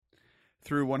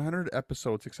Through 100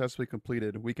 episodes successfully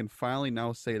completed, we can finally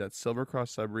now say that Silvercross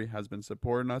Sudbury has been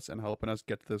supporting us and helping us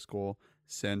get to this goal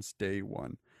since day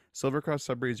one. Silvercross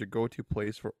Sudbury is your go-to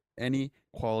place for any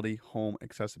quality home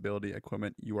accessibility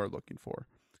equipment you are looking for.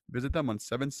 Visit them on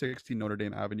 760 Notre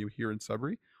Dame Avenue here in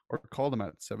Sudbury or call them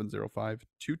at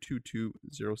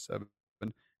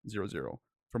 705-222-0700.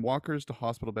 From walkers to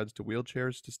hospital beds to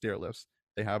wheelchairs to stair lifts,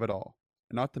 they have it all.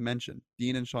 And not to mention,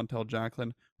 Dean and Chantel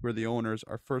Jacqueline, who are the owners,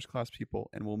 are first class people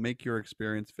and will make your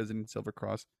experience visiting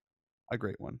Silvercross a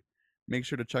great one. Make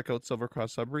sure to check out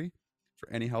Silvercross Sudbury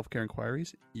for any healthcare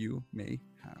inquiries you may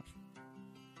have.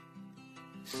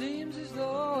 Seems as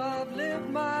though I've lived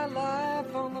my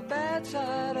life on the bad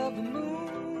side of the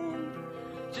moon.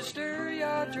 Just stir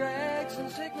your drags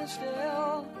and sickness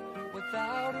still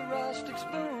without a rustic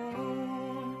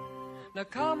spoon. Now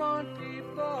come on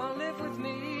people, live with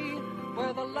me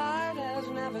where the light has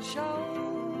never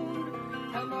shone,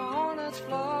 and the hornets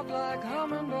flock like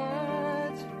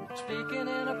hummingbirds, speaking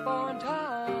in a foreign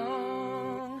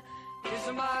tongue. It's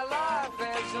my life,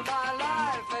 it's my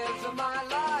life, it's my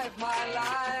life, my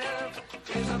life.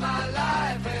 It's my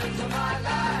life, it's my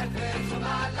life, it's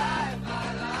my life,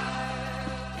 my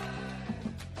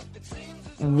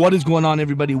life. What is going on,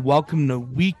 everybody? Welcome to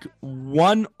week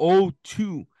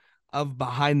 102 of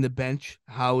Behind the Bench.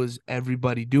 How is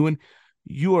everybody doing?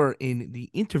 You are in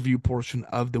the interview portion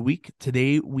of the week.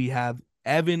 Today we have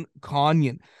Evan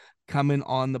Konyen coming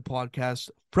on the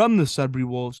podcast from the Sudbury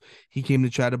Wolves. He came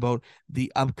to chat about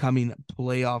the upcoming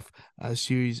playoff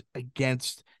series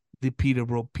against the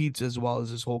Peterborough Petes, as well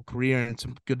as his whole career, and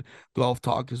some good golf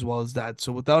talk as well as that.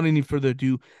 So without any further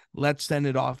ado, let's send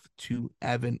it off to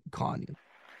Evan Konyen.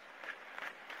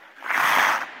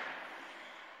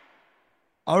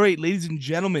 All right, ladies and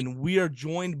gentlemen, we are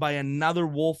joined by another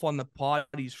Wolf on the pod.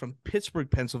 He's from Pittsburgh,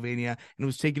 Pennsylvania, and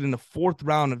was taken in the fourth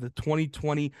round of the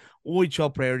 2020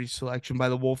 OHL priority selection by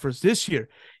the Wolfers. This year,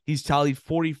 he's tallied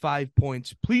 45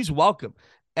 points. Please welcome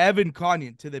Evan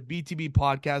Konyen to the BTB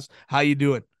podcast. How you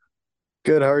doing?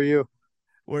 Good. How are you?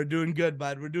 We're doing good,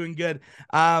 bud. We're doing good.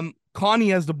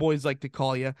 Connie, as the boys like to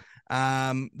call you.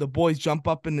 The boys jump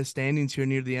up in the standings here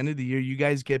near the end of the year. You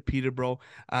guys get Peterborough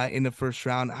in the first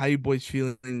round. How you boys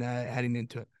feeling heading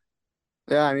into it?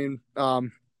 Yeah, I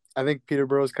think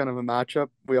Peterborough is kind of a matchup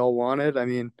we all wanted.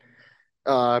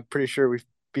 Pretty sure we've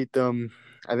beat them,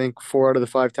 I think 4 out of the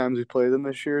 5 times we played them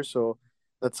this year. So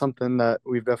that's something that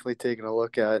we've definitely taken a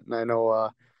look at. And I know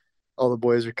all the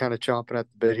boys are kind of chomping at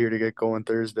the bit here to get going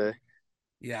Thursday.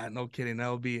 Yeah, no kidding.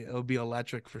 It'll be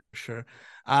electric for sure.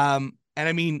 And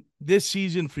I mean, this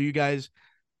season for you guys,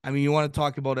 I mean, you want to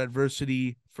talk about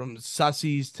adversity from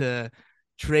sussies to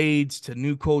trades to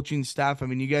new coaching staff. I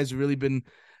mean, you guys have really been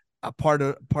a part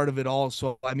of it all.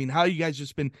 So, I mean, how you guys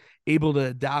just been able to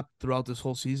adapt throughout this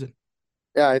whole season?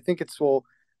 Yeah, I think first of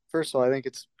all, I think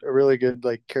it's a really good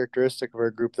characteristic of our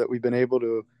group that we've been able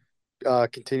to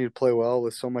continue to play well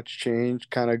with so much change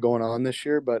kind of going on this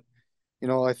year. But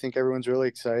I think everyone's really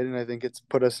excited, and I think it's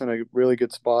put us in a really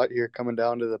good spot here coming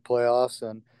down to the playoffs,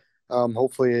 and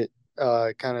hopefully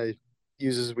it kind of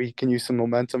we can use some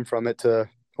momentum from it to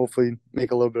hopefully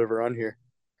make a little bit of a run here.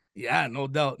 Yeah, no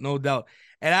doubt, no doubt.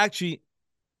 And actually,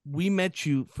 we met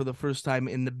you for the first time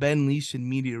in the Ben Leeson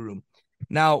media room.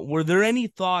 Now, were there any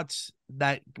thoughts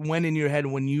that went in your head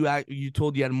when you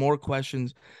told you had more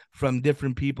questions from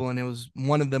different people, and it was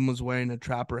one of them was wearing a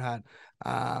Trapper hat?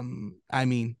 I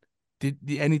mean, did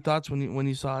any thoughts when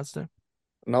you saw us there?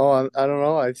 No, I don't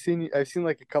know. I've seen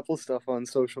like a couple stuff on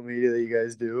social media that you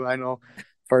guys do. I know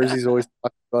Farzi's always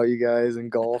talking about you guys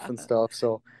and golf and stuff.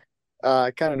 So I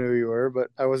kind of knew who you were,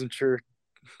 but I wasn't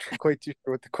quite too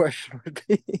sure what the question would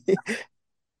be.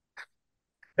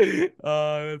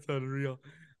 That's unreal.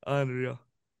 Unreal.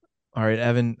 All right,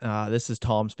 Evan, this is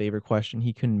Tom's favorite question.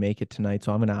 He couldn't make it tonight,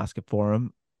 so I'm going to ask it for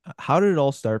him. How did it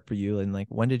all start for you, and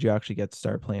when did you actually get to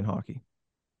start playing hockey?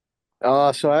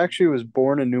 So I actually was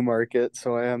born in Newmarket,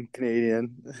 so I am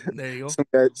Canadian. There you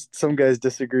go. Some guys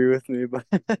disagree with me, but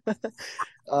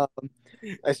um,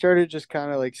 I started just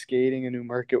kind of skating in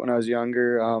Newmarket when I was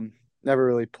younger. Never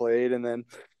really played, and then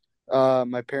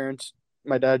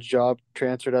my dad's job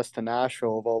transferred us to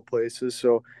Nashville of all places.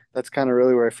 So that's kind of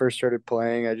really where I first started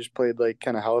playing. I just played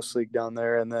kind of house league down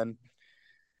there, and then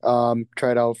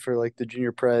tried out for the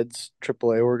Junior Preds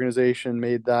AAA organization,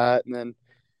 made that, and then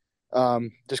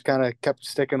just kind of kept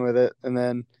sticking with it, and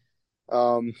then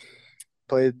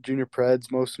played Junior Preds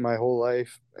most of my whole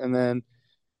life. And then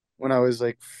when I was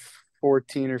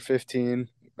 14 or 15,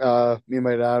 me and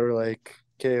my dad were okay,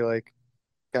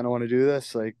 kind of want to do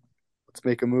this, let's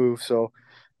make a move. So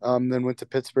then went to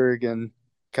Pittsburgh and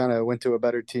kind of went to a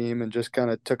better team and just kind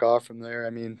of took off from there. I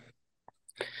mean,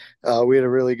 we had a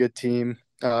really good team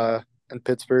in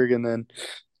Pittsburgh, and then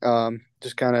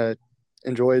just kind of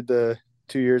enjoyed the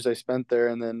 2 years I spent there.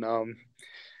 And then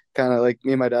kind of like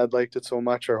me and my dad liked it so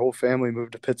much, our whole family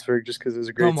moved to Pittsburgh just because it was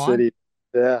a Come great on. city.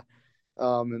 Yeah.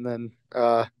 And then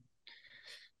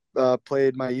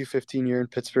played my U15 year in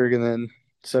Pittsburgh, and then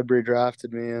Sudbury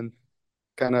drafted me, and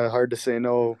kind of hard to say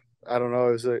no. I don't know.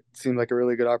 It seemed like a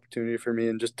really good opportunity for me,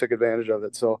 and just took advantage of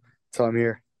it. So I'm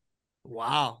here.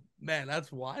 Wow, man,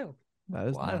 that's wild. That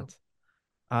is Wild.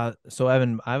 nuts. So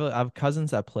Evan, I have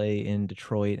cousins that play in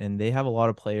Detroit, and they have a lot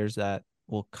of players that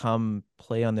will come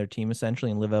play on their team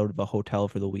essentially and live out of a hotel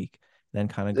for the week, then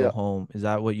kind of go Yeah. home. Is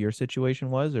that what your situation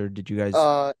was, or did you guys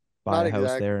Uh, buy Not a house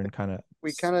exactly. there and kind of?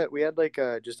 We had like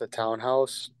just a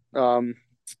townhouse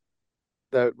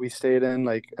that we stayed in,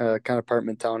 like a kind of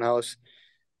apartment townhouse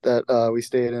that we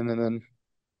stayed in, and then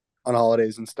on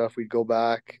holidays and stuff, we'd go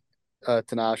back to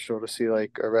Nashville to see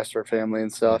like our rest of our family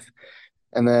and stuff.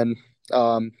 And then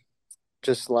um,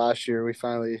 just last year, we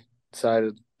finally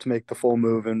decided to make the full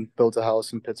move and built a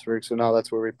house in Pittsburgh. So now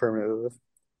that's where we permanently live.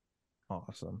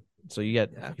 Awesome. So you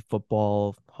get Yeah,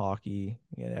 football, hockey,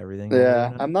 you get everything over there Yeah,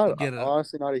 now. I'm you not get it.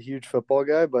 honestly not a huge football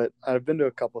guy, but I've been to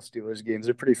a couple Steelers games.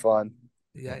 They're pretty fun.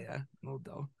 Yeah, yeah, no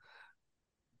doubt.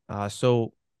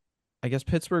 So I guess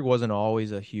Pittsburgh wasn't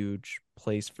always a huge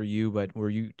place for you, but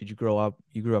did you grow up,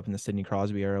 you grew up in the Sidney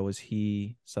Crosby era. Was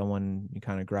he someone you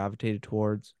kind of gravitated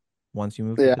towards once you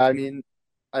moved to Yeah, I Pittsburgh? mean,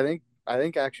 I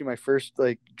think actually my first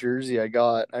like jersey I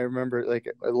remember like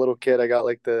a little kid, I got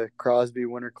like the Crosby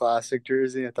Winter Classic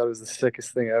jersey. I thought it was the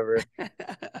sickest thing ever.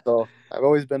 So I've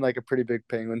always been like a pretty big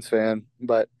Penguins fan,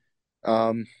 but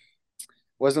um,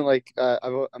 wasn't like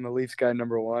I'm a Leafs guy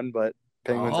number one, but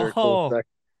Penguins are a close Oh, second.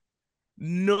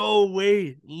 no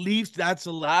way. Leafs, that's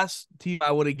the last team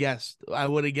I would have guessed. I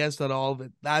would have guessed on all of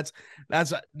it. That's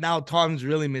now Tom's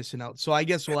really missing out. So I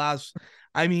guess we'll ask,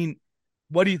 I mean,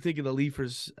 what do you think of the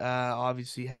Leafers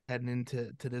obviously heading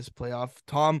into this playoff?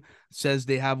 Tom says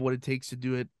they have what it takes to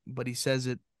do it, but he says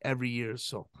it every year.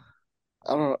 So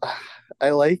I don't know. I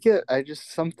like it. I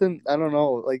just something I don't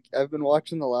know. Like I've been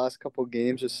watching the last couple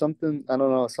games. Just something I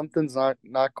don't know. Something's not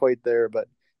quite there, but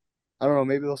I don't know.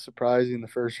 Maybe they'll surprise you in the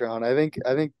first round. I think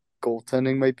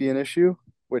goaltending might be an issue,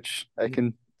 which I yeah,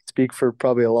 can speak for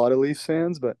probably a lot of Leafs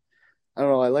fans. But I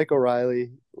don't know. I like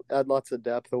O'Reilly. Add lots of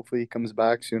depth. Hopefully he comes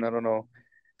back soon. I don't know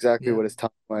exactly yeah. what his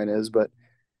timeline is, but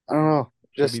I don't know.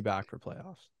 Should be Just back for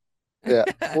playoffs. yeah,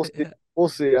 we'll see. Yeah. We'll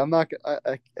see. I'm not.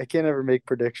 I can't ever make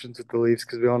predictions with the Leafs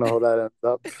because we don't know how that ends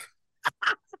up.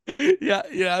 Yeah,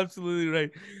 yeah, absolutely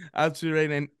right. Absolutely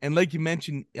right. And like you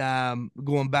mentioned,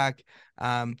 going back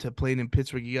to playing in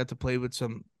Pittsburgh, you got to play with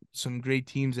some great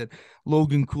teams, and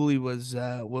Logan Cooley was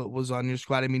on your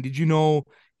squad. I mean, did you know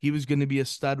he was gonna be a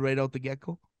stud right out the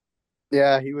get-go?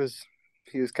 Yeah, he was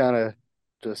kind of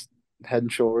just head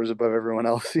and shoulders above everyone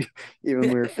else. Even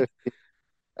when we were 50.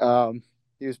 Um,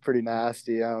 he was pretty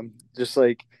nasty. Just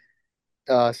like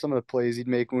some of the plays he'd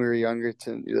make when we were younger,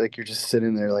 to like you're just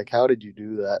sitting there like, how did you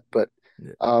do that? But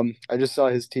Yeah, I just saw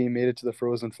his team made it to the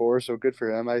Frozen Four, so good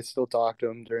for him. I still talk to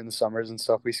him during the summers and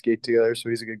stuff. We skate together, so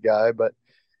he's a good guy. But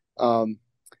um,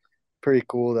 pretty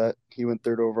cool that he went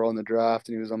third overall in the draft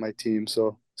and he was on my team.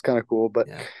 So it's kind of cool. But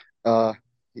yeah. uh,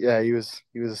 yeah, he was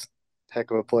a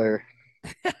heck of a player.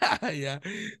 Yeah,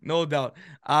 no doubt.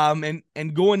 And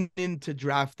going into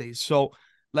draft days, so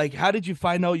like, how did you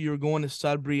find out you were going to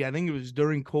Sudbury? I think it was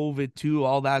during COVID too,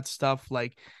 all that stuff.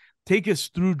 Like, take us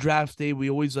through draft day. We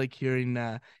always like hearing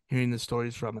the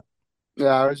stories from it. Yeah,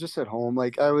 I was just at home.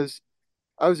 Like I was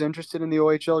interested in the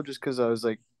OHL just because I was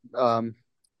like um,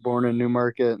 born in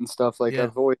Newmarket and stuff. Like Yeah.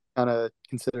 I've always kind of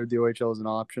considered the OHL as an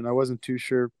option. I wasn't too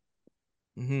sure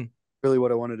Mm-hmm. really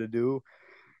what I wanted to do,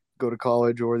 go to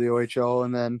college or the OHL,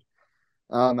 and then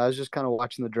I was just kind of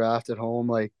watching the draft at home.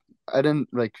 Like I didn't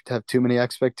like have too many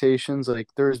expectations. Like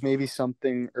there was maybe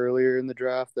something earlier in the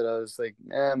draft that I was like,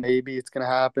 maybe it's gonna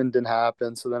happen. Didn't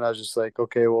happen. So then I was just like,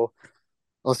 okay, well,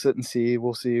 I'll sit and see.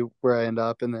 We'll see where I end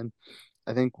up. And then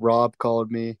I think Rob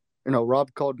called me.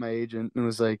 Rob called my agent and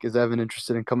was like, "Is Evan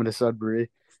interested in coming to Sudbury?"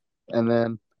 And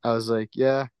then I was like,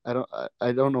 "Yeah, I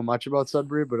don't know much about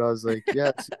Sudbury, but I was like,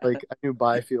 yeah, like I knew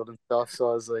Byfield and stuff,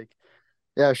 so I was like,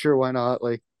 yeah, sure, why not?"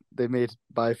 Like they made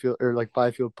Byfield or like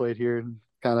Byfield played here and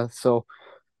kind of so.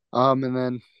 And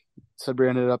then Sudbury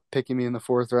ended up picking me in the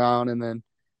fourth round, and then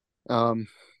um,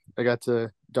 I got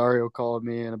to Dario called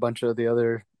me and a bunch of the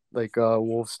other like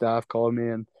Wolves staff called me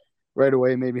and right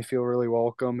away made me feel really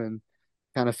welcome and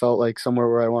kind of felt like somewhere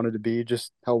where I wanted to be,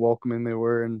 just how welcoming they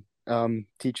were and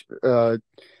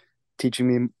teaching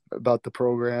me about the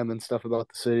program and stuff about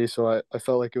the city. So I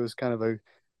felt like it was kind of a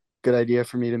good idea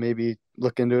for me to maybe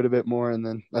look into it a bit more, and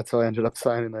then that's how I ended up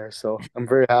signing there. So I'm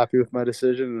very happy with my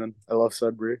decision, and I love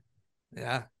Sudbury.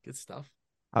 Yeah, good stuff.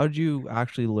 How did you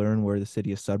actually learn where the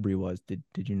city of Sudbury was? Did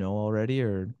you know already,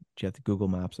 or did you have to Google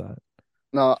Maps that?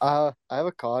 No, I have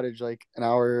a cottage like an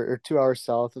hour or 2 hours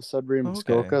south of Sudbury in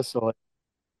Okay. Muskoka, so like,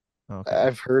 Okay.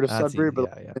 I've heard of That's Sudbury, easy.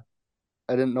 but Yeah, yeah.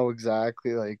 I didn't know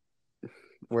exactly like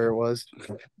where it was.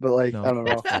 But like No, I don't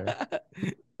that's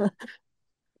know.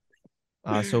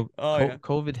 fair. So Oh yeah.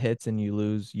 COVID hits and you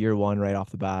lose year one right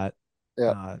off the bat.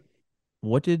 Yeah, Uh,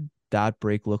 what did that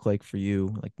break look like for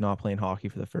you? Like not playing hockey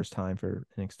for the first time for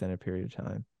an extended period of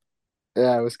time.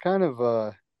 yeah, it was kind of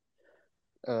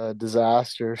a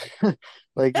disaster.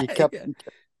 Like you Yeah.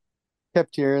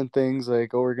 kept hearing things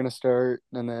like, "Oh, we're gonna start,"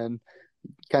 and then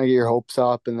kind of get your hopes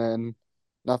up, and then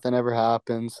nothing ever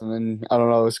happens, and then I don't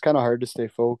know. It's kind of hard to stay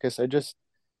focused.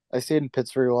 I stayed in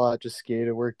Pittsburgh a lot, just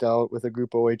skated, worked out with a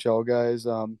group of OHL guys,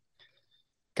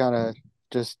 kind of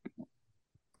just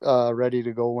ready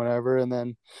to go whenever, and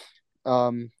then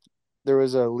um, there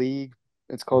was a league.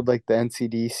 It's called like the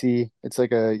NCDC. It's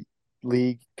like a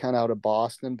league kind of out of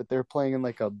Boston, but they're playing in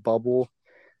like a bubble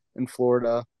in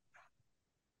Florida.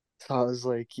 So I was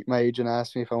like, my agent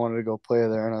asked me if I wanted to go play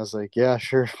there, and I was like, yeah,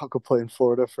 sure, I'll go play in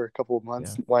Florida for a couple of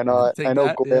months. Yeah. Why Yeah. not? I Take know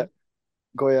that. Yeah.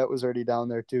 Goyette was already down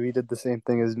there too. He did the same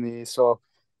thing as me, so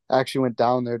I actually went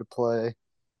down there to play,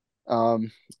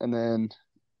 um, and then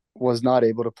was not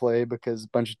able to play because a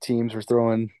bunch of teams were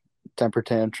throwing temper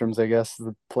tantrums. I guess is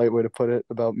the polite way to put it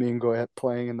about me and Goyette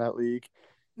playing in that league.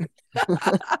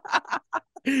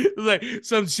 Like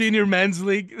some senior men's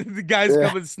league, the guys Yeah,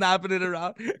 coming snapping it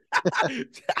around.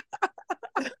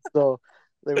 so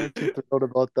they weren't too thrilled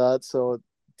about that. So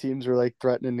teams were like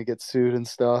threatening to get sued and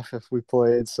stuff if we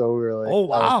played. So we were like, Oh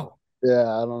wow. yeah,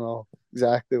 I don't know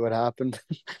exactly what happened.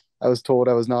 I was told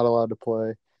I was not allowed to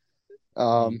play.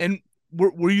 Jeez. And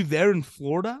were you there in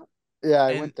Florida? Yeah,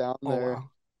 I And went down oh there, wow.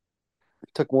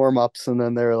 took warm ups, and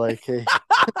then they were like, "Hey,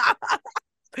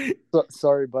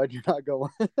 sorry, bud, you're not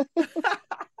going."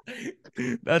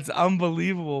 That's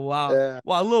unbelievable. Wow. Yeah,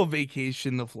 Well, a little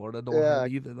vacation to Florida don't yeah, hurt a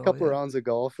either though. couple Yeah. rounds of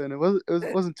golf, and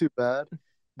wasn't too bad.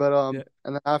 But Yeah.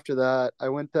 and then after that, I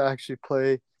went to actually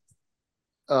play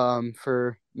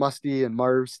for Musty and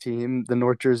Marv's team, the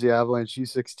North Jersey Avalanche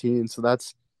U16. So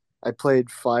I played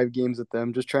 5 games with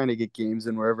them, just trying to get games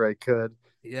in wherever I could.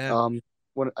 Yeah. Um,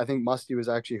 when I think Musty was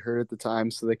actually hurt at the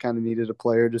time, so they kind of needed a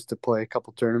player just to play a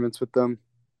couple tournaments with them,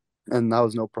 and that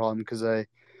was no problem because I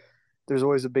there's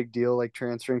always a big deal like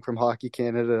transferring from Hockey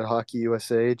Canada to Hockey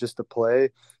USA just to play.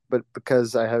 But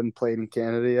because I hadn't played in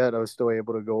Canada yet, I was still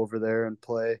able to go over there and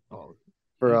play Oh,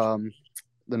 for huge.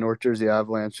 the North Jersey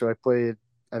Avalanche. So I played,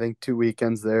 I think, 2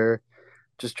 weekends there,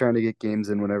 just trying to get games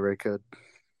in whenever I could.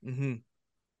 Hmm.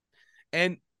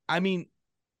 And I mean,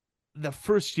 the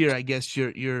first year, I guess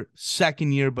your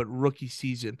second year, but rookie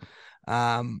season.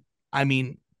 Um, I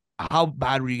mean, how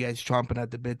bad were you guys chomping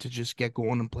at the bit to just get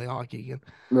going and play hockey again?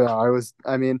 Yeah,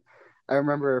 I mean, I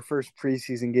remember our first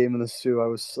preseason game in the Sioux. I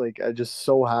was like, I just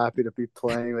so happy to be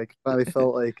playing. Like, finally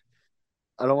felt like,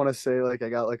 I don't want to say like I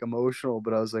got like emotional,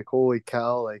 but I was like, holy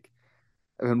cow, like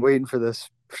I've been waiting for this.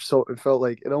 So it felt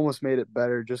like it almost made it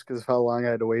better just because of how long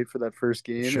I had to wait for that first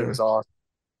game. It was Sure. awesome.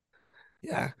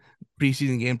 Yeah.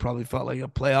 Preseason game probably felt like a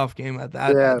playoff game at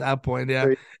Yeah, that point. Yeah.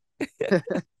 great.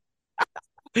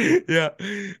 Yeah.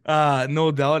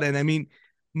 No doubt. And I mean,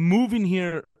 moving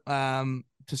here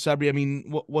to Sudbury, I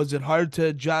mean, was it hard to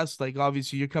adjust? Like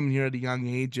obviously you're coming here at a young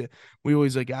age. We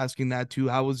always like asking that too.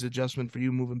 How was the adjustment for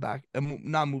you moving back?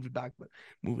 Not moving back, but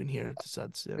moving here to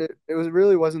Suds. Yeah. It was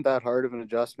really wasn't that hard of an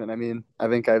adjustment. I mean, I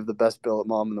think I have the best billet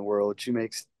mom in the world. She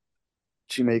makes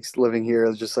living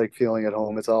here just like feeling at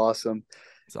home. It's awesome.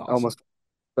 It's I awesome. almost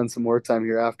spend some more time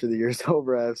here after the year's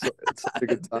over. It's such a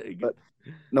good time. There you go. But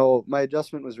no, my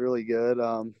adjustment was really good.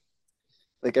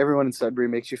 Like everyone in Sudbury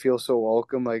makes you feel so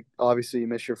welcome. Like obviously you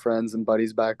miss your friends and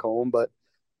buddies back home, but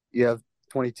you have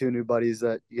 22 new buddies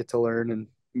that you get to learn and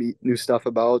meet new stuff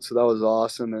about. So that was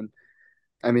awesome. And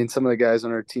I mean, some of the guys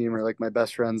on our team are like my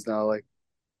best friends now, like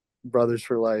brothers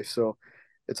for life. So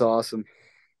it's awesome.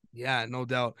 Yeah, no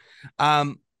doubt.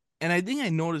 Um, and I think I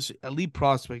noticed elite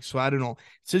prospects. So I don't know. It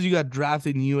says you got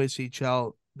drafted in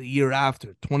USHL the year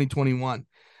after 2021.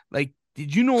 Like,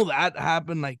 did you know that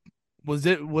happened? Like, was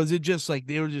it just like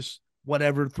they were just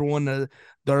whatever throwing the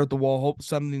dart at the wall, hope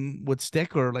something would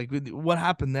stick, or like what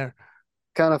happened there?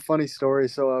 Kind of funny story.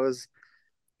 So I was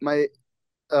my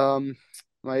um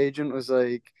my agent was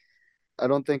like, I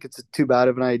don't think it's too bad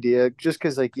of an idea, just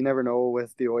because like you never know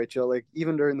with the OHL. Like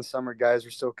even during the summer, guys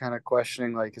are still kind of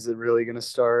questioning like, is it really going to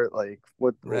start? Like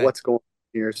Right. what's going on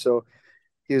here? So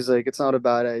he was like, it's not a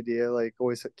bad idea. Like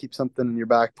always keep something in your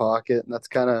back pocket, and that's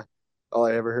kind of all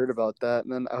I ever heard about that.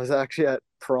 And then I was actually at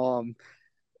prom,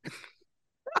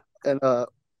 and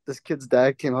this kid's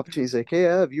dad came up to me. He's like, "Hey,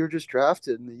 Ev, you were just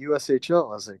drafted in the USHL."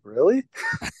 I was like, "Really?"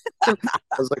 I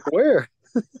was like, "Where?"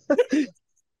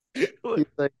 He's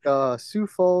like, Sioux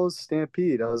Falls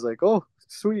Stampede. I was like, "Oh,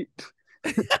 sweet."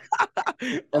 And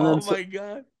then Oh my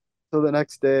God. so the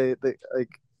next day,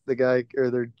 the guy or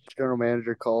their general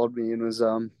manager called me and was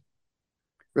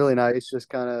really nice. Just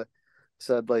kind of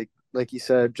said like you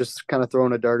said, just kind of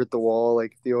throwing a dart at the wall.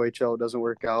 Like if the OHL doesn't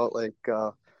work out, like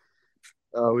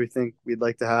we think we'd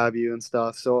like to have you and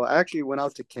stuff. So I actually went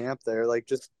out to camp there. Like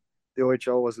just the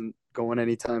OHL wasn't going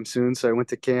anytime soon, so I went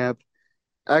to camp.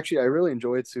 Actually, I really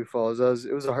enjoyed Sioux Falls.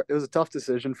 It was a tough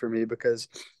decision for me because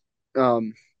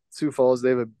um, Sioux Falls, they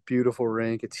have a beautiful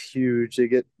rink. It's huge.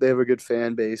 They have a good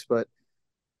fan base, but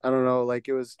I don't know. Like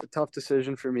it was a tough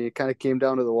decision for me. It kind of came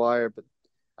down to the wire, but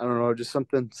I don't know. Just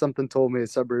something told me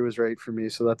Sudbury was right for me,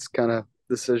 so that's kind of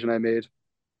the decision I made.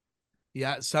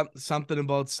 Yeah, something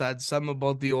about said, something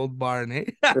about the old barn, eh?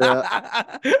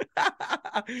 Yeah,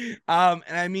 And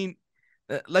I mean,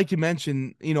 like you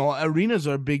mentioned, arenas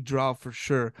are a big draw for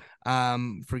sure.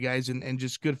 For guys and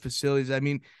just good facilities. I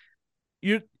mean,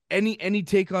 you any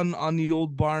take on the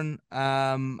old barn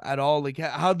at all? Like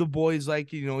how the boys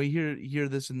like, you hear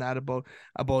this and that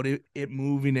about it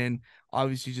moving, and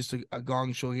obviously just a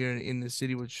gong show here in the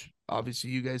city, which obviously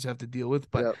you guys have to deal with.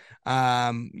 But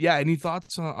yeah. yeah, any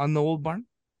thoughts on the old barn?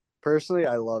 Personally,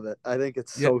 I love it. I think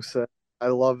it's Yeah, so sick. I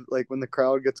love like when the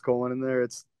crowd gets going in there.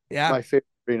 It's yeah. my favorite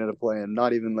arena to play in.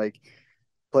 Not even like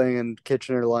playing in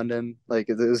Kitchener, London. Like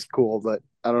it is cool, but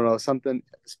I don't know something.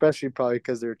 Especially probably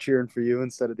because they're cheering for you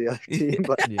instead of the other team.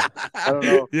 But Yeah. I don't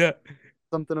know Yeah.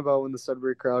 something about when the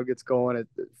Sudbury crowd gets going. It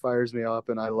fires me up,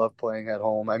 and I love playing at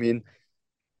home. I mean,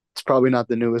 it's probably not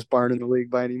the newest barn in the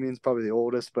league by any means. Probably the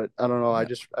oldest, but I don't know.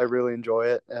 Yeah. I really enjoy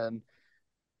it, and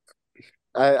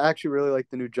I actually really like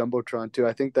the new jumbotron too.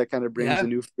 I think that kind of brings a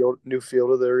Yeah. new feel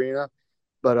to the arena.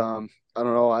 But I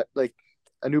don't know. I like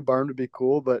a new barn would be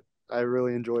cool, but I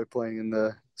really enjoy playing in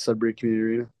the Sudbury Community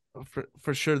Arena.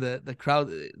 For sure, the crowd.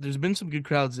 There's been some good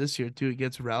crowds this year too. It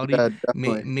gets rowdy. Yeah,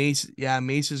 definitely. Mace, yeah,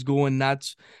 Mace is going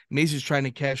nuts. Mace is trying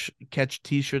to catch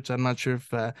t-shirts. I'm not sure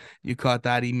if you caught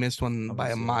that. He missed one I by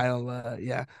a was yeah. mile.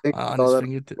 Yeah, I think on I his saw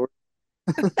fingertip.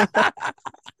 that.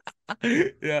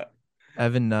 Yeah.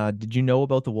 Evan, did you know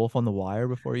about the wolf on the wire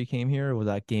before you came here, or was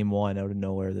that game one out of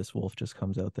nowhere? This wolf just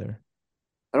comes out there.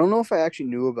 I don't know if I actually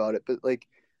knew about it, but like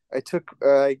I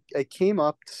came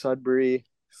up to Sudbury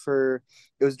for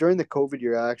it was during the COVID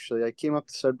year actually. I came up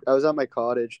to I was at my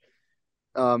cottage,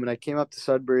 and I came up to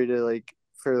Sudbury to like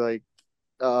for like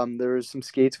there was some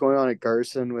skates going on at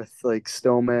Garson with like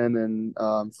Stillman and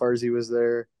Farzy was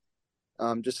there.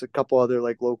 Just a couple other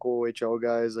like local OHL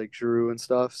guys like Giroux and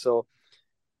stuff. So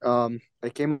I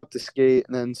came up to skate,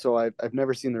 and then so I've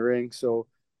never seen the rink. So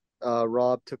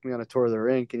Rob took me on a tour of the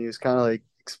rink, and he was kind of like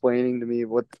explaining to me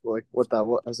what that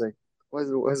was. I was like, why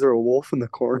is there a wolf in the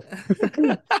corner?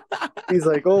 He's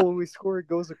like, oh, when we score, it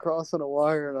goes across on a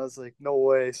wire, and I was like, no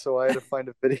way. So I had to find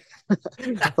a video.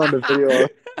 I found a video.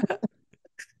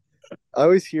 I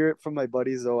always hear it from my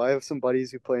buddies though. I have some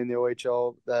buddies who play in the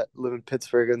OHL that live in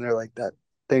Pittsburgh, and they're like that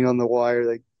thing on the wire.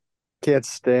 Like can't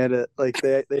stand it. Like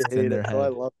they It's in hate their it. So I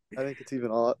head. love. I think it's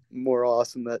even more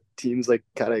awesome that teams like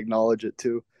kind of acknowledge it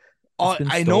too. It's Oh, been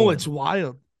I know it's stolen.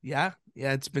 wild. Yeah,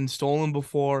 yeah, it's been stolen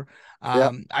before.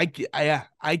 Yeah, Yeah,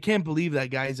 I can't believe that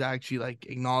guys actually like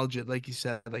acknowledge it. Like you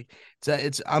said, like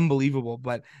it's unbelievable.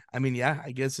 But I mean, yeah,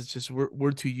 I guess it's just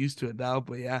we're too used to it now.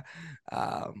 But yeah,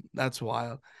 that's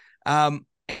wild.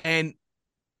 And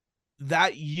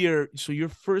that year, so your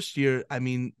first year, I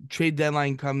mean, trade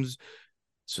deadline comes.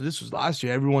 So this was last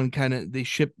year. Everyone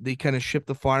they kind of shipped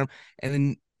the farm, and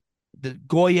then the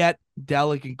Goyette,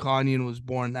 Delic, and Konyen was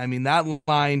born. I mean, that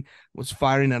line was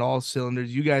firing at all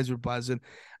cylinders. You guys were buzzing.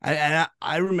 I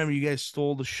remember you guys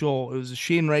stole the show. It was a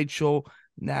Shane Wright show,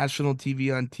 national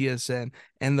TV on TSN,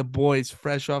 and the boys,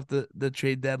 fresh off the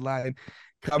trade deadline,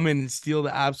 come in and steal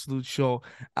the absolute show.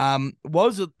 What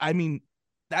was it? I mean,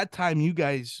 that time you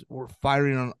guys were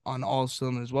firing on all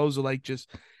cylinders. What was it like just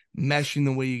meshing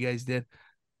the way you guys did?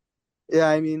 yeah.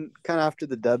 I mean, kind of after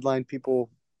the deadline,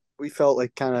 we felt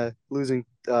like kind of losing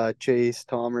Chase,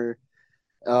 Tomer,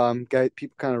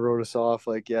 people kind of wrote us off.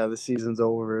 Like, yeah, the season's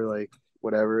over. Like,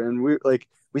 whatever. And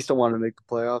we still wanted to make the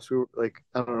playoffs. We were like,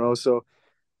 I don't know. So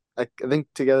I think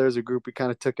together as a group we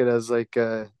kind of took it as like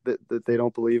that they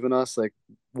don't believe in us. Like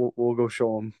we'll go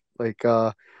show them. Like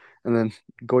and then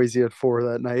Goisy had 4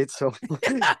 that night, so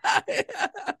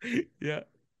Yeah.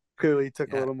 clearly took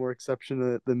a Yeah. little more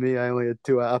exception than me. I only had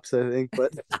 2 apps, I think,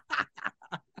 but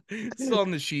Still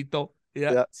on the sheet though.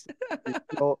 Yeah. yeah.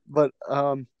 No, but I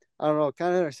don't know.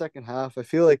 Kind of in our second half, I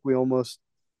feel like we almost.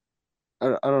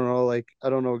 I don't know. Like I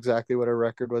don't know exactly what our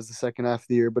record was the second half of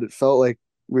the year, but it felt like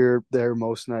we were there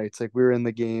most nights. Like we were in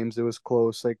the games. It was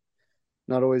close. Like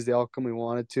not always the outcome we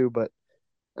wanted to, but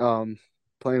um,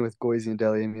 playing with Goisy and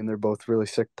Delhi, I mean, they're both really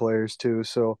sick players too.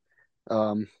 So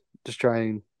um, just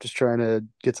trying to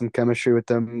get some chemistry with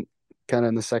them, kind of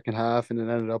in the second half, and it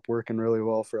ended up working really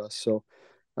well for us. So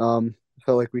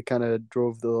felt like we kind of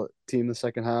drove the team the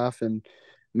second half and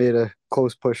made a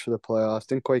close push for the playoffs.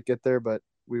 Didn't quite get there, but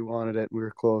we wanted it. We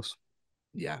were close.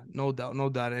 Yeah, no doubt, no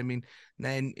doubt. I mean,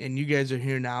 and you guys are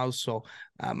here now, so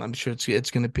I'm sure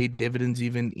it's going to pay dividends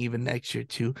even next year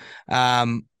too.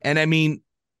 And I mean,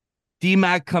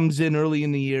 DMAC comes in early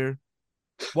in the year.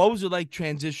 What was it like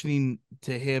transitioning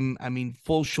to him? I mean,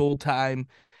 full show time,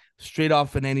 straight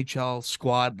off an NHL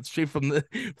squad, straight from the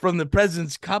from the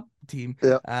President's Cup team.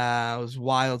 Yeah. It was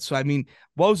wild. So I mean,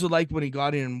 what was it like when he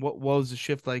got in? And what was the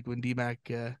shift like when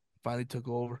DMAC finally took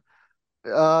over?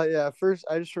 Yeah, first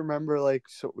I just remember like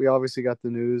so we obviously got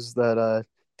the news that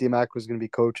DMAC was going to be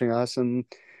coaching us and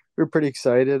we were pretty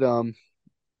excited.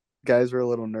 Guys were a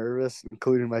little nervous,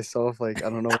 including myself. Like I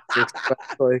don't know what to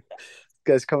expect. Like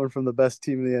guys coming from the best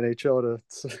team in the NHL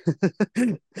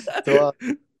to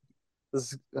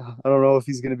this. I don't know if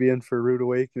he's going to be in for a rude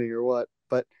awakening or what.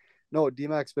 But no,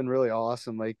 DMAC's been really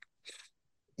awesome. Like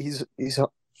he's a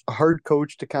hard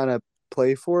coach to kind of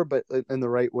play for, but in the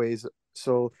right ways.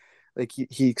 So like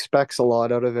he expects a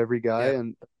lot out of every guy Yeah,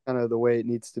 and kind of the way it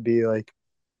needs to be. Like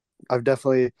I've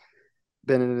definitely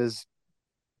been in his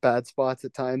bad spots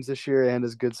at times this year and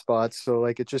his good spots. So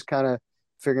like it's just kind of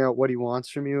figuring out what he wants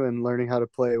from you and learning how to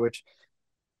play, which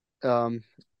um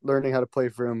learning how to play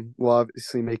for him will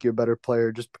obviously make you a better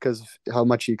player just because of how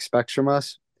much he expects from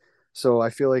us. So I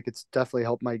feel like it's definitely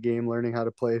helped my game learning how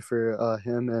to play for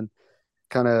him and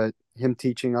kind of him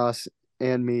teaching us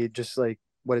and me just like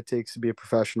what it takes to be a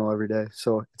professional every day.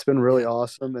 So it's been really yeah,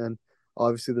 awesome, and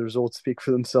obviously the results speak for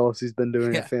themselves. He's been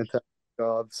doing a yeah, fantastic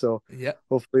job. So yeah,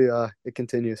 hopefully it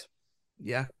continues.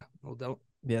 yeah, no doubt.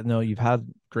 Yeah, no, you've had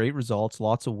great results,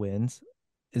 lots of wins.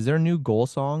 Is there a new goal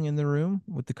song in the room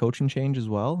with the coaching change as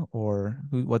well? Or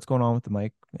what's going on with the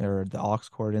mic or the aux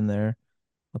cord in there?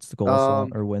 What's the goal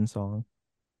song Um, or win song?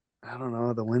 I don't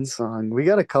know the win song. We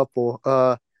got a couple.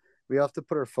 We have to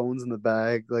put our phones in the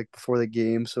bag like before the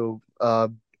game, so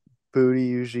Booty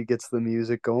usually gets the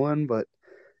music going. But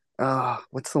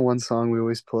what's the one song we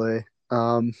always play?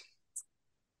 I'm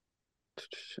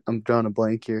drawing a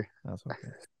blank here. That's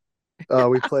okay.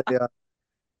 We play.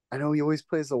 I know he always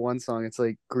plays the one song. It's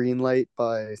like "Green Light"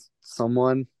 by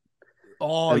someone,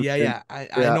 Oh and, yeah, and yeah. I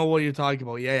yeah, know what you're talking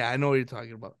about. Yeah, yeah, I know what you're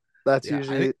talking about. Yeah, I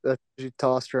think that's usually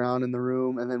tossed around in the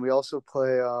room. And then we also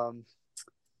play.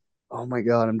 Oh my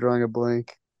God, I'm drawing a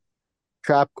blank.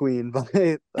 "Trap Queen"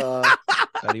 by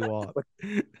Betty Wap.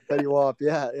 Betty Wap.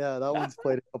 Yeah, yeah, that one's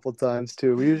played a couple times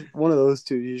too. One of those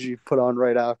two usually put on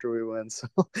right after we win, so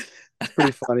it's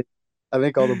pretty funny. I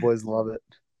think all the boys love it.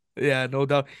 Yeah, no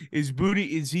doubt. Is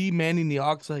he manning the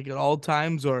aux like at all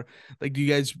times, or like do you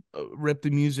guys rip the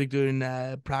music during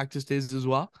practice days as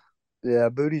well? Yeah,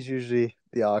 Booty's usually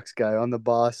the aux guy on the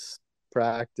bus,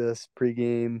 practice,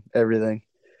 pregame, everything.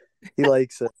 He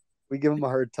likes it. We give him a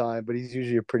hard time, but he's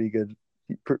usually a pretty good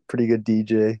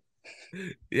DJ.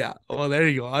 Yeah. Well, there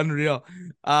you go. Unreal.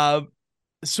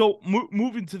 So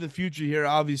moving to the future here,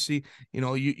 obviously,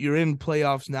 you're in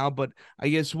playoffs now, but I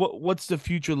guess what's the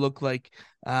future look like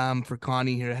for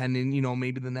Connie here, heading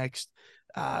maybe the next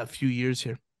few years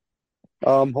here.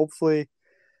 Hopefully,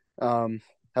 have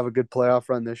a good playoff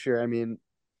run this year. I mean,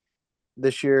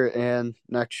 this year and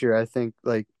next year, I think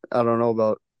like I don't know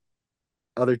about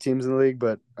other teams in the league,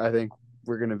 but I think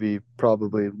we're gonna be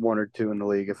probably 1 or 2 in the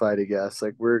league if I had to guess.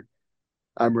 Like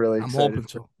I'm really I'm excited hoping for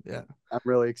so. Yeah. I'm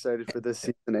really excited for this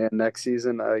season and next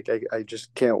season. I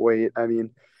just can't wait. I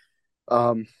mean,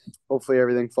 um, hopefully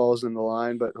everything falls in the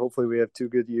line, but hopefully we have 2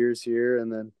 good years here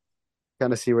and then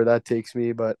kind of see where that takes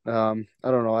me. But I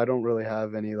don't know. I don't really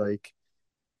have any like.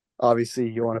 Obviously,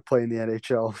 you want to play in the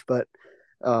NHL, but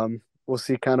we'll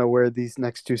see kind of where these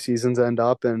next 2 seasons end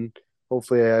up, and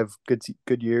hopefully, I have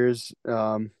good years,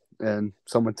 and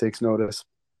someone takes notice.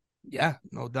 Yeah,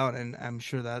 no doubt, and I'm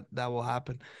sure that will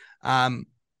happen. Um,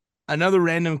 another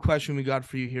random question we got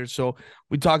for you here. So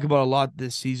we talk about a lot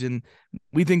this season.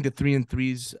 We think the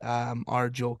 3-3s are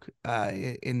a joke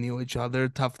in the OHL. They're a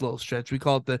tough little stretch. We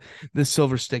call it the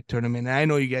Silver Stick tournament. And I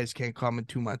know you guys can't comment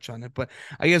too much on it, but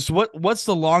I guess what's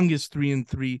the longest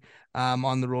 3-3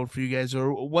 on the road for you guys,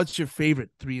 or what's your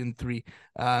favorite 3-3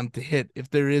 to hit if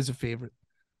there is a favorite?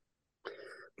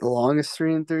 The longest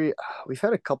 3-3. We've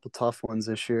had a couple tough ones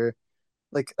this year.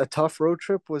 Like a tough road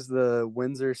trip was the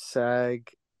Windsor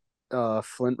Sag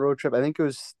Flint road trip. I think it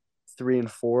was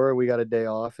 3-4. We got a day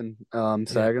off in Yeah,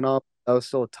 Saginaw. That was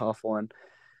still a tough one.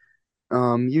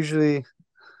 Usually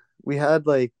we had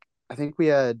like I think we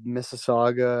had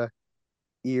Mississauga,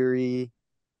 Erie,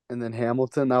 and then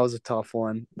Hamilton. That was a tough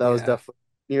one. That was yeah, definitely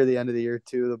near the end of the year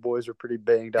too. The boys were pretty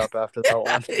banged up after that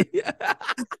one. yeah,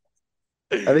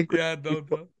 I think yeah. we No,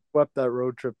 no. swept that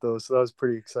road trip though, so that was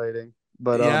pretty exciting.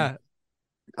 But Yeah,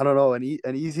 I don't know an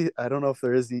easy. I don't know if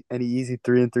there is any easy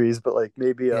 3-3s, but like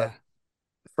maybe a yeah.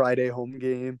 Friday home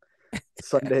game,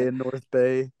 Sunday in North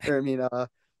Bay, or I mean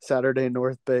Saturday in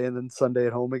North Bay, and then Sunday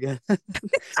at home again.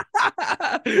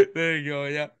 There you go.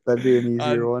 Yeah. That'd be an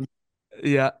easier Un one.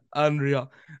 yeah,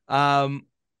 unreal. Um,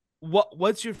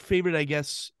 what's your favorite, I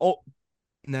guess? Oh,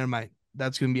 never mind.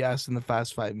 That's gonna be asked in the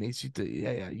Fast Five, Macy.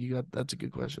 Yeah, yeah, you got that's a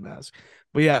good question to ask.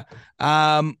 But yeah,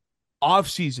 off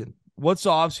season. What's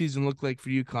the off season look like for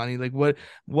you, Connie? Like what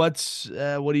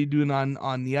are you doing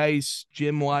on the ice,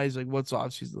 gym wise? Like what's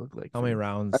off season look like How for many you?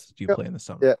 rounds do you play in the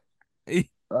summer? Yeah.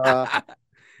 Uh,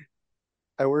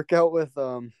 I work out with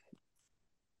Zemgus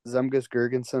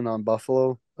Gergensen on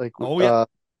Buffalo. Like Oh yeah.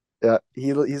 yeah,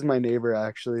 he's my neighbor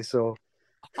actually. So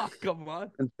Oh, come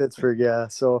on. in Pittsburgh, yeah.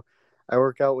 So I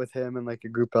work out with him and like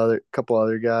a couple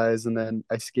other guys, and then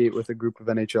I skate with a group of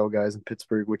NHL guys in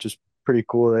Pittsburgh, which is pretty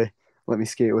cool. They let me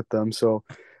skate with them. So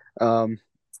um,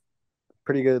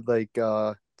 pretty good like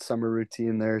summer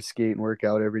routine there, skate and work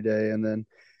out every day, and then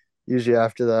usually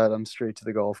after that I'm straight to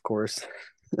the golf course.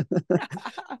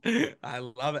 I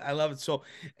love it. I love it. So,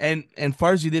 and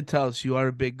far as you did tell us, you are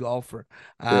a big golfer.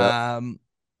 Yeah.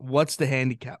 What's the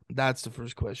handicap? That's the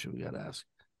first question we got to ask.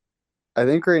 I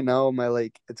think right now my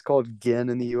like it's called GIN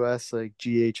in the US, like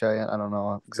GHIN. I don't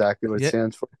know exactly what it Yeah.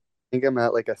 stands for. I think I'm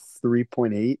at like a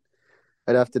 3.8.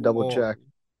 I'd have to double Whoa. check.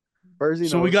 As far as he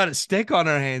So we knows, got a stick on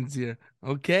our hands here.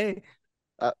 Okay.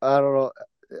 I don't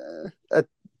know.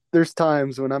 There's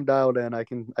times when I'm dialed in, I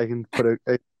can I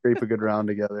scrape a good round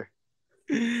together.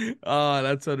 Oh,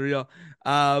 that's unreal.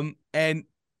 And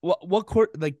what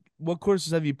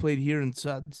courses have you played here in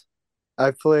Suds?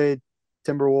 I've played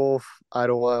Timberwolf,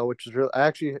 Idlewild, which is real. I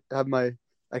actually have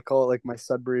I call it like my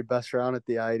Sudbury best round at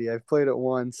the ID. I've played it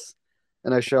once,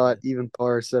 and I shot even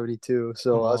par 72,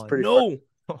 so Come I was on. pretty proud No.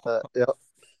 of that. Yep.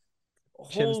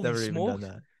 Jim's Holy never even done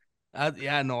smokes. that.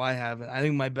 Yeah, no, I haven't. I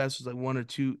think my best was like one or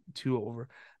two over.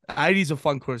 ID's a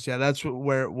fun course. Yeah, that's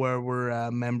where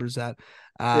we're members at.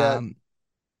 Yeah, Um,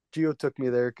 Geo took me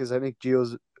there because I think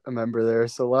Geo's a member there.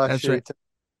 So last that's year right. he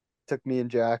took me and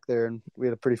Jack there, and we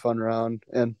had a pretty fun round.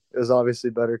 And it was obviously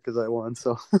better because I won.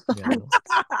 So Yeah, I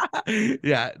know.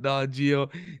 Yeah, no,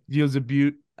 Geo's a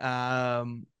beaut.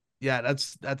 Yeah,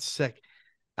 that's sick.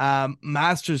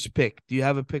 Masters pick. Do you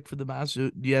have a pick for the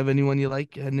Masters? Do you have anyone you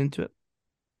like heading into it?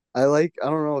 I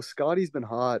don't know. Scotty's been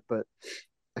hot, but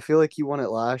I feel like he won it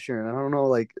last year, and I don't know.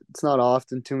 Like it's not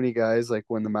often too many guys like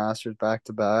win the Masters back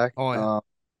to back. Oh yeah,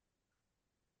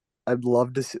 I'd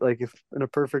love to see like if in a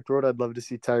perfect world, I'd love to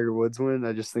see Tiger Woods win.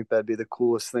 I just think that'd be the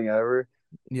coolest thing ever.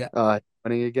 yeah.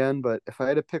 Winning again. But if I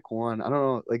had to pick one, I don't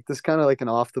know. Like this kind of like an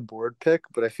off the board pick,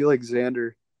 but I feel like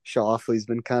Xander Schauffele's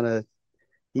been kind of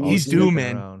He's Always he needs due, sticking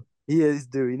man. around. he is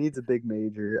due. He needs a big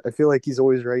major. I feel like he's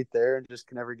always right there and just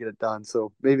can never get it done.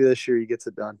 So maybe this year he gets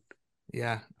it done.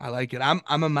 Yeah, I like it. I'm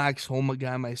a Max Homa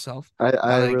guy myself. I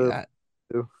I think really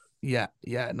do. yeah,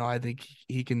 yeah. No, I think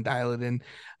he can dial it in,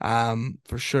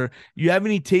 for sure. You have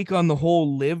any take on the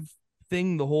whole live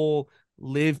thing, the whole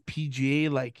live PGA?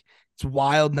 Like it's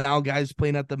wild now, guys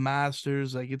playing at the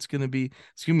Masters. Like it's gonna be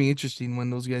interesting when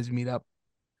those guys meet up.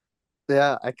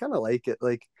 Yeah, I kind of like it.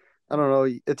 Like I don't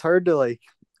know. It's hard to like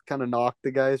kind of knock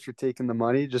the guys for taking the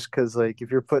money just because like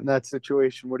if you're put in that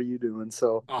situation, what are you doing?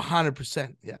 So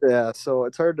 100%. Yeah, yeah, so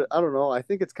it's hard to. I don't know. I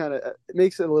think it's kind of it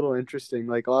makes it a little interesting.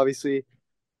 Like obviously,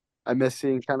 I miss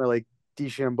seeing kind of like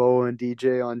DeChambeau and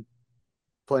DJ on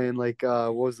playing like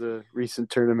what was the recent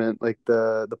tournament like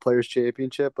the Players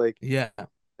Championship like yeah,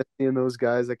 seeing those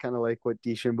guys that kind of like what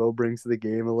DeChambeau brings to the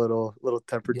game a little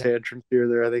temper yeah, tantrum here or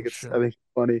there. for I sure. think it's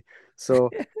funny. So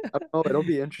I don't know. It'll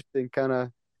be interesting kind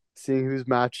of seeing who's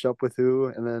matched up with who,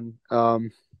 and then I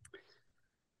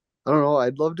don't know.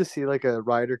 I'd love to see like a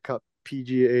Ryder Cup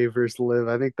PGA versus Live.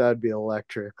 I think that'd be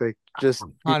electric. Like just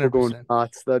people going 100%.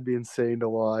 nuts. That'd be insane to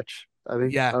watch. I think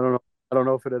I Yeah. don't know. I don't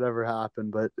know if it'd ever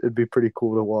happen, but it'd be pretty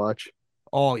cool to watch.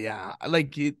 Oh yeah.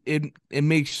 Like it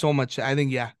makes so much. I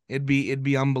think yeah, it'd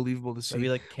be unbelievable to That'd be see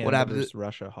like what Canada happens. versus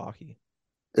Russia hockey.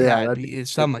 Yeah, Yeah,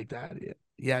 it's something like that. Yeah.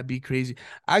 Yeah, it'd be crazy.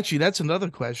 Actually, that's another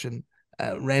question.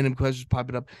 Random questions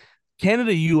popping up.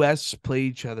 Canada, US play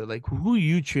each other. Like, who are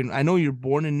you cheering? I know you're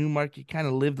born in Newmarket, kind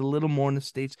of lived a little more in the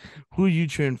States. Who are you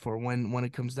cheering for when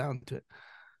it comes down to it?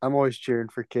 I'm always cheering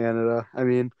for Canada. I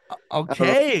mean, I don't know,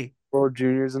 Okay. World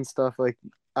Juniors and stuff. Like,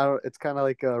 I don't. It's kind of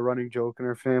like a running joke in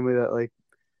our family that like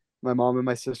my mom and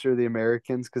my sister are the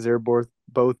Americans because they're both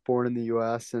born in the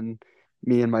U.S. and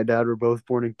me and my dad were both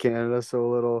born in Canada. So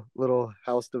a little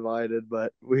house divided,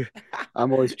 but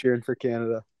I'm always cheering for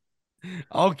Canada.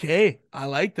 Okay. I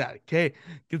like that. Okay.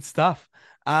 Good stuff.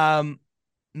 Um,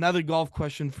 Another golf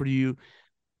question for you.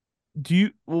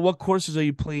 What courses are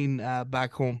you playing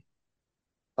back home?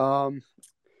 Um,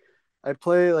 I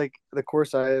play like the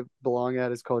course I belong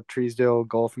at is called Treesdale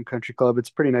Golf and Country Club. It's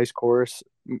a pretty nice course.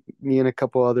 Me and a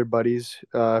couple other buddies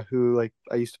who like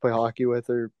I used to play hockey with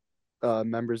are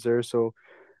members there, so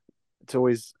it's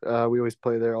always we always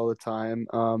play there all the time.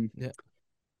 Yeah.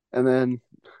 And then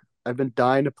I've been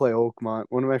dying to play Oakmont.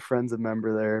 One of my friends a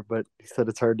member there, but he said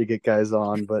it's hard to get guys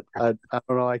on. But I don't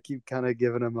know. I keep kind of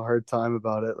giving him a hard time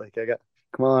about it. Like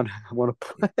come on, I want to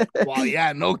play. Well,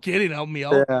 yeah, no kidding. Help me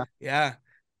out. Yeah. Yeah.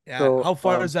 Yeah. So How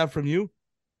far is that from you?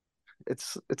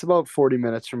 it's about 40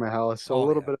 minutes from my house. So Oh yeah. a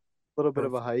little bit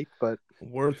of a Perfect. hike, but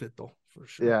Worth it though, for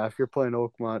sure. yeah, if you're playing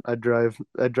Oakmont, I'd drive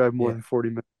more Yeah. than 40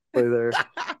 minutes to play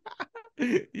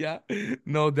there. Yeah,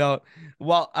 no doubt.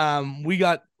 Well,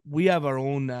 we have our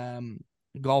own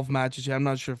golf matches here. I'm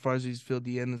not sure if Farzi's filled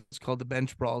you in. It's called the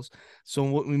bench brawls. So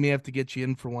we may have to get you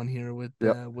in for one here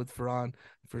Yep. with Ferran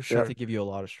for Have Yep. sure. to give you a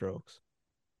lot of strokes.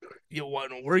 You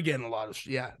know, we're getting a lot of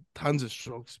tons of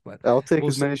strokes, but I'll take we'll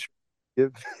as see. many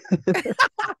give.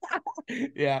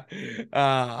 Yeah,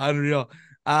 unreal.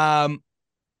 Um,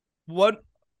 what?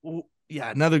 Yeah,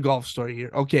 another golf story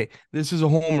here. Okay, this is a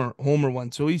Homer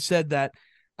one. So he said that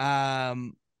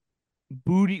um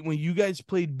Booty when you guys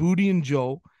played Booty and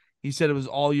Joe, he said it was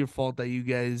all your fault that you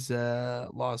guys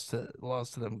lost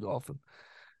to them golfing.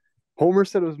 Homer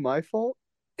said it was my fault.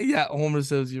 Yeah, Homer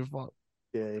says it was your fault.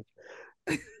 Yeah.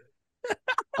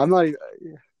 I'm not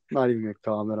even gonna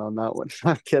comment on that one.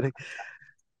 I'm kidding.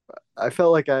 I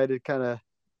felt like I had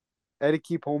to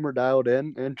keep Homer dialed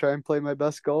in and try and play my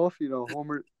best golf. You know,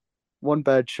 Homer one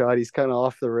bad shot, he's kind of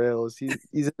off the rails. He's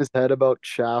in his head about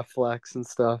shaft flex and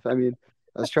stuff. I mean,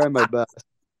 I was trying my best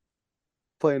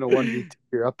playing a 1v2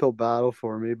 here, uphill battle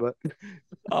for me, but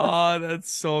Oh,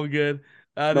 that's so good.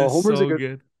 That no, is Homer's a so good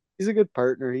good. he's a good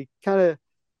partner. He has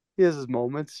his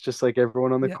moments just like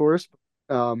everyone on the Yeah, course.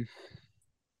 Um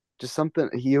just something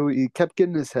he kept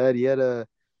getting in his head. He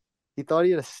thought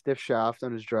he had a stiff shaft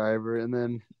on his driver, and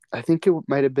then I think it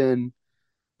might have been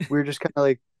we were just kind of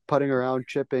like putting around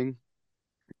chipping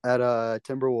at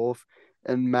Timberwolf,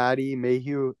 and Maddie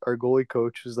Mayhew, our goalie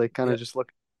coach, was like kind yeah. of just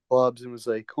looking at clubs and was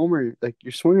like, Homer, like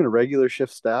you're swinging a regular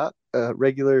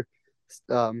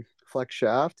flex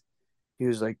shaft. He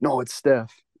was like, no, it's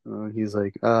stiff. He's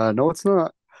like, no, it's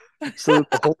not. So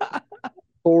the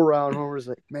whole round, Homer's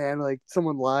like, man, like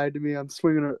someone lied to me. I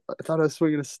thought I was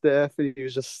swinging a stiff, and he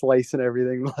was just slicing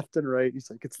everything left and right. He's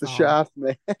like, it's the Oh, shaft,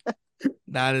 man.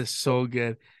 that is so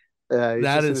good. Yeah, he's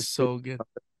That just in is his kid. so good.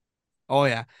 Oh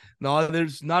yeah. No,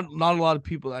 there's not a lot of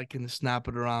people that can snap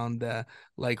it around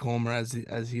like Homer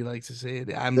as he likes to say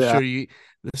it. I'm Yeah, sure the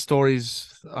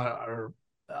stories are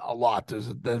a lot. There's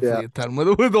yeah. definitely a ton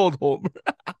with old Homer.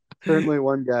 Certainly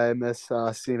one guy I miss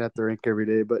seeing at the rink every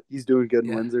day, but he's doing good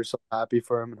in Yeah. Windsor, so I'm happy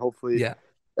for him. And hopefully,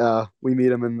 Yeah. we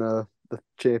meet him in the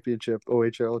championship,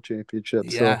 OHL championship.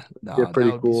 So Yeah. get No, that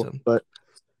pretty would be cool. some But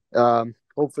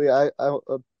hopefully, I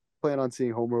plan on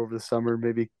seeing Homer over the summer,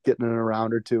 maybe getting in a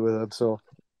round or two with him. So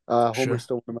for Homer's sure.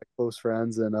 still one of my close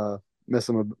friends, and miss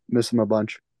him a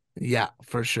bunch. Yeah,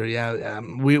 for sure. Yeah.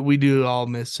 We do all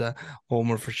miss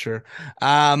Homer for sure.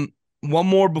 One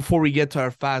more before we get to our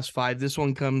fast five. This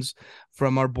one comes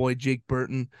from our boy Jake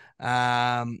Burton.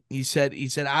 He said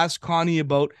ask Connie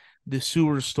about the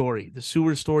sewer story. The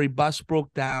sewer story bus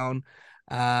broke down.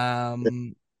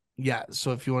 Um yeah,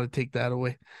 so if you want to take that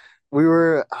away. We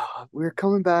were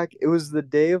coming back. It was the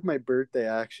day of my birthday,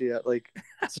 actually.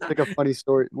 It's like a funny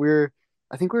story.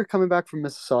 I think we were coming back from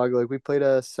Mississauga. Like we played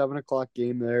a 7 o'clock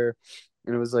game there,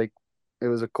 and it was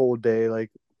a cold day.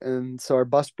 And so our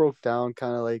bus broke down,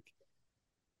 kind of like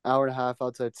hour and a half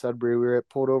outside Sudbury. We were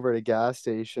pulled over at a gas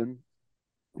station.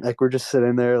 Like we're just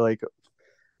sitting there, like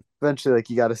eventually like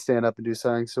you got to stand up and do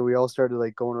something. So we all started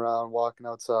like going around, walking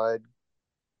outside,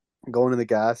 going to the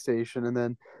gas station, and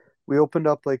then we opened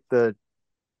up like the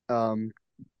um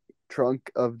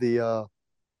trunk of the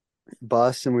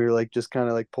bus, and we were like just kind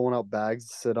of like pulling out bags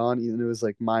to sit on, even it was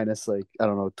like minus like I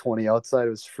don't know 20 outside.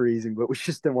 It was freezing, but we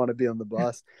just didn't want to be on the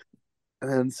bus.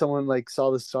 And then someone like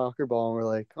saw the soccer ball, and we're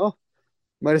like, oh,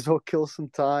 might as well kill some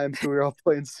time. So we were all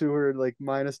playing sewer like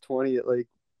minus 20 at like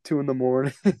 2 in the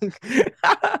morning at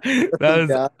That the was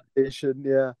gas station.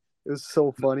 Yeah, it was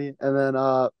so funny. And then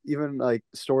even like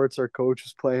Storts, our coach,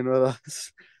 was playing with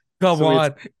us. come So we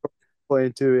had on.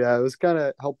 playing too. Yeah, it was kind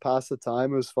of helped pass the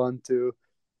time. It was fun too.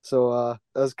 So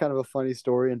that was kind of a funny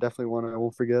story and definitely one I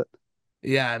won't forget.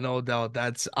 Yeah, no doubt.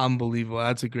 That's unbelievable.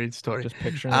 That's a great story. Just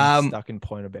picturing them Um, stuck in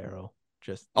Point of Barrow,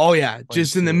 just oh yeah, playing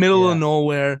just in the sewer. middle of Yeah,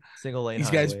 nowhere, single lane these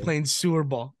guys highway. playing sewer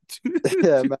ball.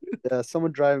 Yeah, yeah.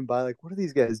 Someone driving by, like, what are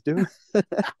these guys doing?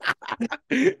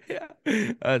 Yeah,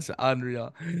 that's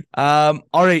unreal. All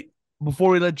right.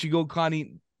 Before we let you go,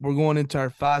 Connie, we're going into our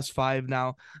fast five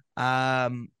now.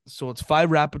 So it's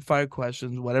 5 rapid fire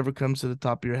questions. Whatever comes to the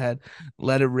top of your head,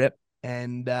 let it rip,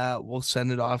 and we'll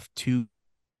send it off to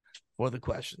for the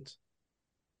questions.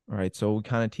 All right, so we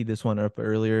kind of teed this one up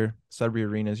earlier. Sudbury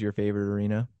Arena is your favorite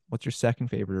arena. What's your second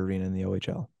favorite arena in the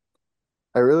OHL?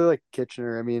 I really like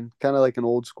Kitchener. I mean, kind of like an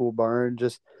old school barn,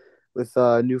 just with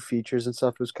new features and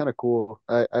stuff. It was kind of cool.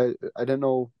 I didn't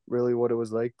know really what it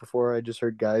was like before. I just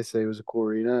heard guys say it was a cool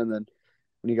arena, and then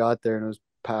when you got there and it was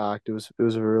packed, it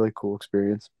was a really cool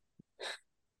experience.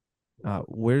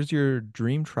 Where's your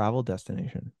dream travel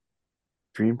destination?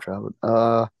 Dream travel.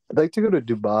 I'd like to go to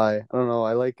Dubai. I don't know.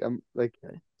 I'm like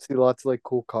see lots of like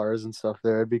cool cars and stuff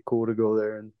there. It'd be cool to go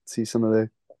there and see some of the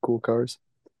cool cars.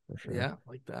 For sure. Yeah,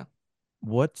 like that.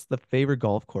 What's the favorite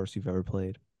golf course you've ever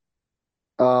played?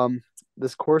 Um,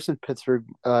 this course in Pittsburgh,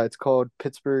 it's called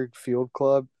Pittsburgh Field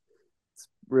Club. It's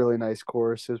a really nice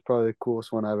course. It was probably the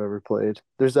coolest one I've ever played.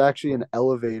 There's actually an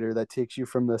elevator that takes you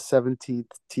from the 17th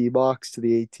tee box to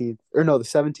the 18th, or no, the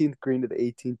 17th green to the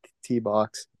 18th tee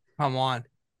box. Come on.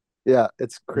 Yeah,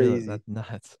 it's Really, crazy. that's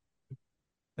nuts.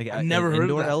 Like I've an never heard of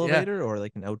indoor that. Yeah. elevator or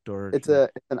like an outdoor It's an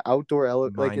outdoor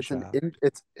like mine shaft?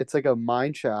 it's like a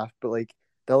mine shaft, but like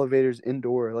the elevator's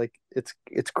indoor. Like it's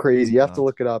crazy. You have to Nuts.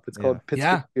 look it up. It's Yeah. called Pittsburgh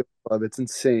Yeah. Field Club. It's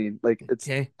insane. Like it's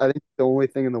Okay. I think the only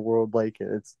thing in the world like it.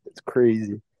 It's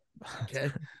crazy.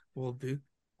 Okay. We'll do.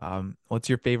 What's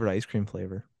your favorite ice cream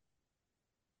flavor?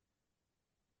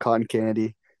 Cotton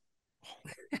candy.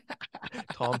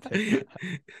 Tom picked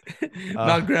that.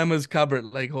 Not grandma's cupboard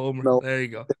like Homer. No. There you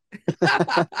go.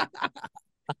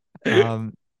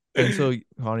 And so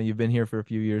Connor, you've been here for a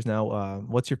few years now.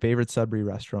 What's your favorite Sudbury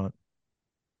restaurant?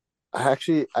 I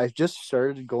just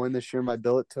started going this year. My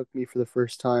billet took me for the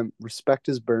first time. Respect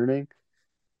is burning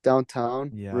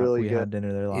downtown. Yeah, Really we good. had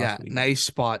dinner there Yeah, last week. nice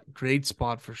spot. Great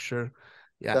spot for sure.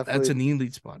 Yeah, that's Definitely an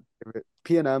elite spot.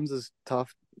 P&M's is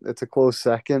tough. It's a close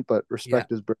second, but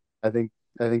respect is burning.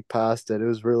 I think past it. It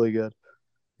was really good.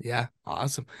 Yeah,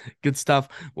 awesome. Good stuff.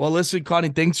 Well, listen, Connie,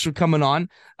 thanks for coming on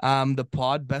the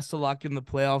pod. Best of luck in the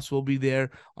playoffs. We'll be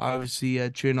there, obviously,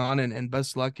 cheering on and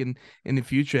best luck in the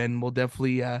future. And we'll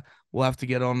definitely we'll have to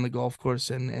get on the golf course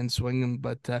and swing them.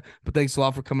 But thanks a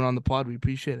lot for coming on the pod. We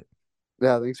appreciate it.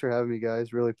 Yeah, thanks for having me,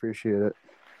 guys. Really appreciate it.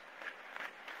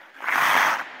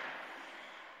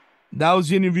 That was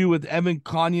the interview with Evan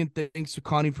Konyen. Thanks to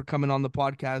Connie for coming on the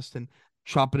podcast and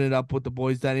chopping it up with the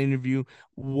boys. That interview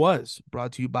was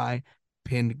brought to you by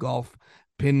Pin Golf.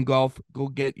 Pin Golf, go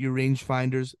get your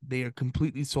rangefinders. They are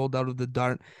completely sold out of the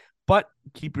dart, but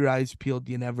keep your eyes peeled.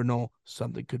 You never know.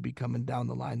 Something could be coming down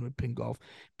the line with Pin Golf.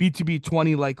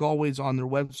 BTB20, like always, on their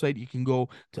website. You can go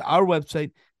to our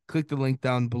website, click the link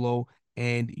down below,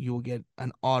 and you'll get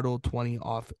an auto 20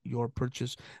 off your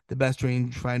purchase. The best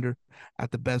rangefinder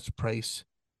at the best price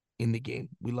in the game.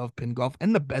 We love Pin Golf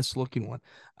and the best looking one.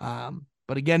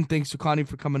 But again, thanks to Connie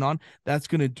for coming on. That's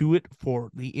going to do it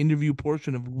for the interview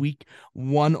portion of week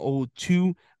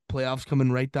 102. Playoffs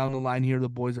coming right down the line here. The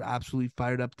boys are absolutely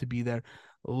fired up to be there.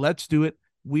 Let's do it.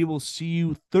 We will see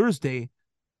you Thursday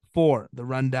for the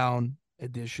rundown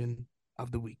edition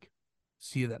of the week.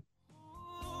 See you then.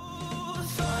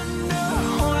 Thunder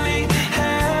only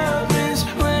happens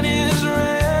when it's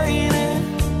raining,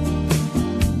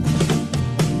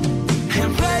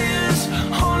 and players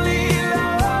only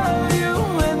love you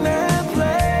when they're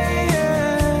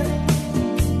playing.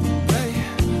 They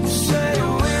say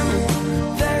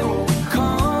women, they will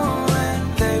come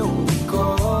and they will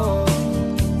go.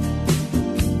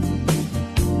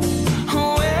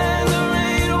 When the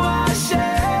rain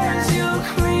washes you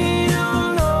clean,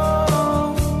 you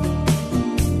know.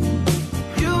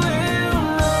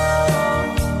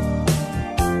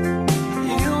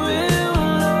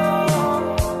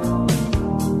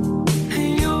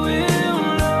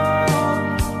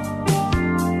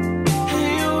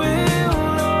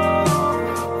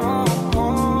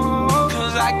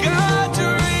 God